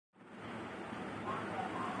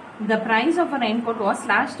The price of a raincoat was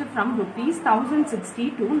slashed from rupees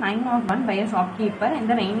 1060 to 901 by a shopkeeper in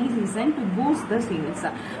the rainy season to boost the sales.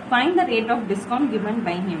 Find the rate of discount given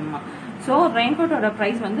by him. So raincoat oda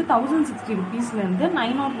price வந்து 1060 rupees ல இருந்து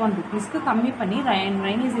 901 rupees க்கு கம்மி பண்ணி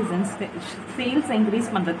rainy season sales increase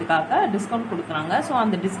பண்றதுக்காக discount கொடுக்கறாங்க. So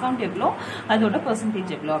அந்த discount எவ்வளோ, அதோட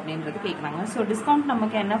percentage எவ்வளோ அப்படின்றது கேக்குறாங்க. சோ டிஸ்கவுண்ட்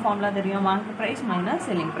நமக்கு என்ன ஃபார்முலா தெரியும்? Market price minus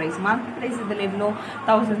selling price. Market price இதுல எவ்வளோ?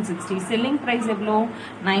 1060. செல்லிங் பிரைஸ் எவ்வளோ?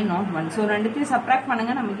 901. சோ ரெண்டுத்தையும் சப்ட்ராக்ட்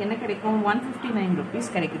பண்ணுங்க, நமக்கு என்ன கிடைக்கும்? 159 rupees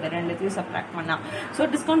கிடைக்குது ரெண்டுத்தையும் சப்ட்ராக்ட் பண்ணா. சோ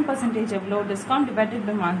டிஸ்கவுண்ட் percentage எவ்வளோ? Discount divided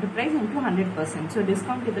by market price into 100%. So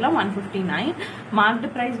discount இதுல 159, marked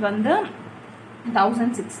price வந்து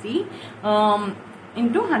 1060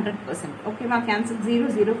 into 100%. Okay va, cancel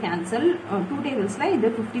 0 cancel. 2 tables la idu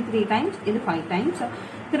 53 times, idu 5 times.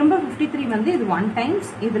 திரும்ப 53 வந்து இது 1 times,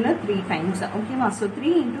 இதுல 3 times. Okay va, so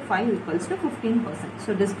 3 into 5 equals to 15%. so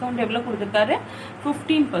discount எவ்வளவு கொடுத்திருக்காரு?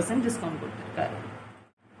 15% discount கொடுத்திருக்காரு.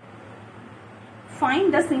 Find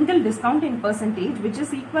the single discount in percentage which is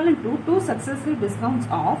equivalent to two successive discounts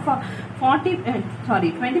of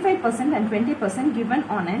 25% and 20% given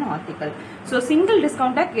on an article. So single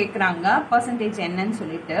discount கேக்குறாங்க, percentage என்னன்னு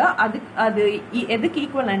சொல்லிட்டு அது எதுக்கு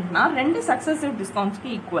ஈக்குவலன்ட்னா ரெண்டு successive discounts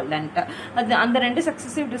க்கு ஈக்குவலன்ட். அது அந்த ரெண்டு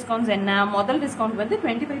successive discounts என்ன? முதல் டிஸ்கவுண்ட் வந்து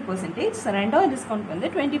 25%, ரெண்டாவது டிஸ்கவுண்ட் வந்து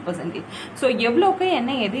 20%. so எவ்வளவுக்கு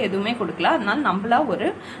என்ன எதுவுமே கொடுக்கல, அதனால நம்மளா ஒரு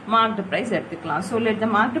marked price எடுத்துக்கலாம். so let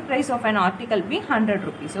the marked price of an article be 100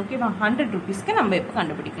 rupees. okay va, 100 rupees க்கு நம்ம எப்ப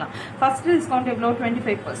கண்டுபிடிக்கலாம்? first discount எவ்வளோ?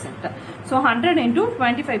 25%. so 100 into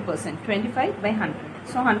 25%, 25 by 100.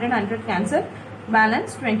 so 100 cancel,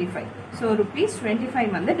 balance 25. so rupees 25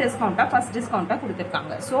 வந்து டிஸ்கவுண்டா ஃபர்ஸ்ட் டிஸ்கவுண்டா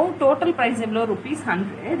கொடுத்திருக்காங்க. so total price எவ்வளோ? rupees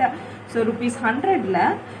 100. so rupees 100ல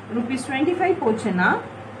rupees 25 போச்சுன்னா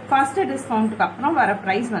first டிஸ்கவுண்ட்க்கு அப்புறம் வர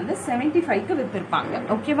பிரைஸ் வந்து 75 க்கு வித்திருப்பாங்க.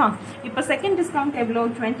 ஓகேவா? இப்போ செகண்ட் டிஸ்கவுண்ட் எவ்வளோ?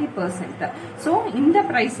 20%. சோ இந்த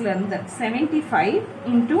பிரைஸ்ல இருந்து 75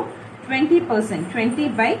 into 20%, 20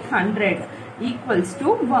 by 100 equals to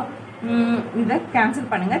இத கேன்சல்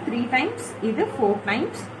பண்ணுங்க. 3 times, இது 4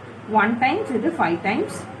 times, 1 times, இது 5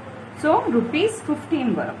 times. so rupees 15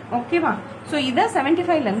 வரும். ஓகேவா? சோ இத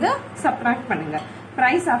 75 ல இருந்து சப்ட்ராக்ட் பண்ணுங்க.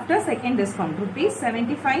 price after second discount rupees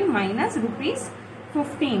 75 minus rupees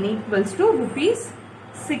 15 equals to rupees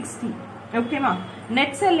 60. okay ma,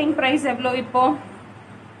 net selling price எவ்வளோ இப்போ?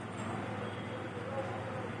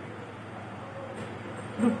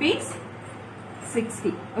 rupees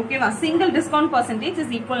 60. okay va, single discount percentage is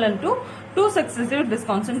equivalent to two successive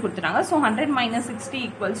discounts ன்னு கொடுத்துட்டாங்க. so 100 minus 60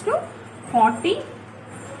 equals to 40%.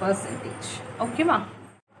 okay va.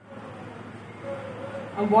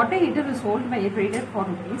 A water heater is sold by a trader for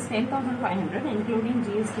rupees 10,500 including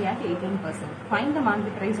GST at 18%. Find the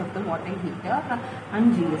market price of the water heater and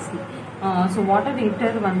GST. So water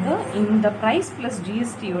heater வந்து இந்த price plus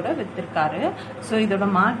GST ஓட வித்திருக்காரு. so இதோட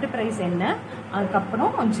market price என்ன,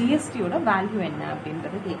 அதுக்கப்புறம் GST ஓட value என்ன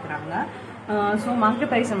அப்படின்றது கேக்குறாங்க. so market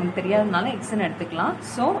price நமக்கு தெரியாதனால x ன்னு எடுத்துக்கலாம்.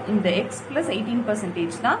 so இந்த x plus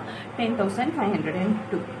 18% தான்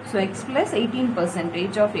 10,502. so x plus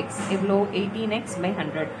 18% of x எவ்வளோ? 18x by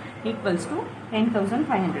 100 equals to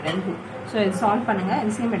 10,502. so இது சால்வ் பண்ணுங்க.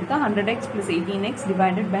 LCM எடுத்தா 100x plus 18x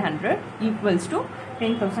divided by 100 equals to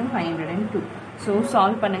 10,502. so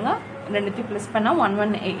solve பண்ணுங்க. ரெண்டுத்தையும் ப்ளஸ் பண்ணா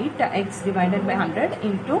 118x divided by 100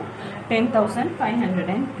 into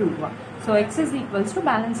 10,502. so x is equals to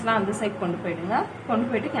பேலன்ஸ்லாம் அந்த side கொண்டு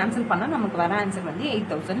போயிட்டு கேன்சல் பண்ணா நமக்கு வர ஆன்சர் வந்து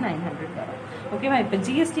 8,900 வரும். ஓகேவா? இப்போ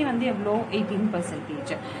ஜிஎஸ்டி வந்து எவ்வளோ?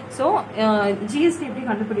 18%. ஸோ ஜிஎஸ்டி எப்படி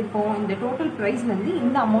கண்டுபிடிப்போம்? இந்த டோட்டல் ப்ரைஸ்லேருந்து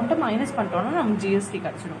இந்த அமௌண்ட்டை மைனஸ் பண்ணிட்டோம்னா நமக்கு ஜிஎஸ்டி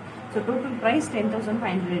கிடச்சிடும். ஸோ டோட்டல் ப்ரைஸ்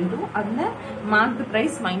 10,502, அதில் மார்க்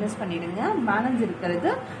ப்ரைஸ் மைனஸ் பண்ணிடுங்க. பேலன்ஸ்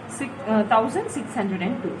இருக்கிறது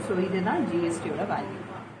 1,602. ஸோ இதுதான் ஜிஎஸ்டியோட value.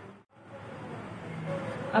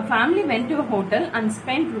 A family went to a hotel and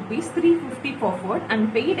spent rupees 350 for food and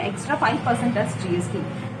paid extra 5% as GST.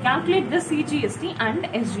 Calculate the CGST and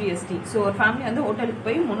SGST. So ஒரு family வந்து ஹோட்டலுக்கு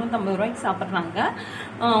போய் 350 ரூபாய்க்கு சாப்பிட்றாங்க.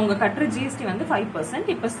 அவங்க கட்டுற ஜிஎஸ்டி வந்து 5%.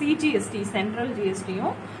 இப்போ சிஜிஎஸ்டி சென்ட்ரல்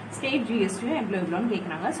ஜிஎஸ்டியும் ஸ்டேட் ஜிஎஸ்டியும் எவ்வளோன்னு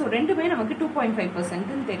கேட்குறாங்க. ஸோ ரெண்டுமே நமக்கு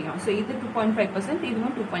 2.5% தெரியும். ஸோ இது 2.5%,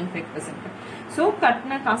 இதுவும் 2.5%. ஸோ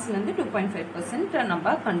கட்டின காசுலேருந்து 2.5%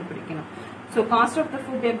 நம்ம கண்டுபிடிக்கணும். So cost of the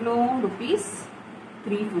food எவ்வளோ? rupees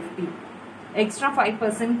 350. Extra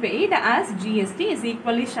 5% paid as GST is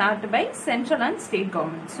equally shared by central and state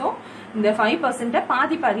government. So இந்த 5%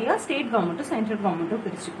 பாதி பாதியா ஸ்டேட் கவர்மெண்ட்டும் சென்ட்ரல் கவர்மெண்ட்டும்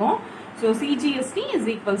பிரிச்சுக்கும். So CGST is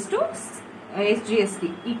equals to SGST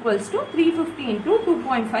equals to 350 into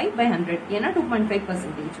 2.5 by 100. ஏன்னா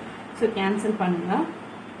 2.5%. So cancel பண்ணுங்க.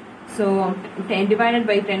 So 10 divided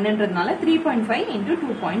by 10ன்றதுனால 3.5 into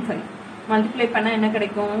 2.5 multiply பண்ணா என்ன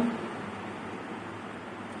கிடைக்கும்?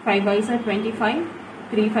 5 5s are 25,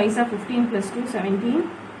 3 5s are 15 plus 2 17,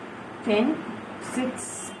 10,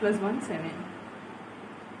 6 plus 1 7,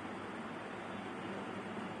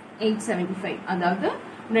 875. அதாவது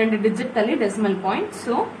 2 digit தள்ளி decimal point.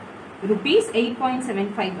 So rupees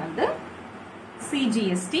 8.75 வந்து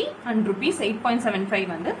CGST and rupees 8.75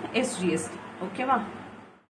 வந்து SGST. ஓகேவா?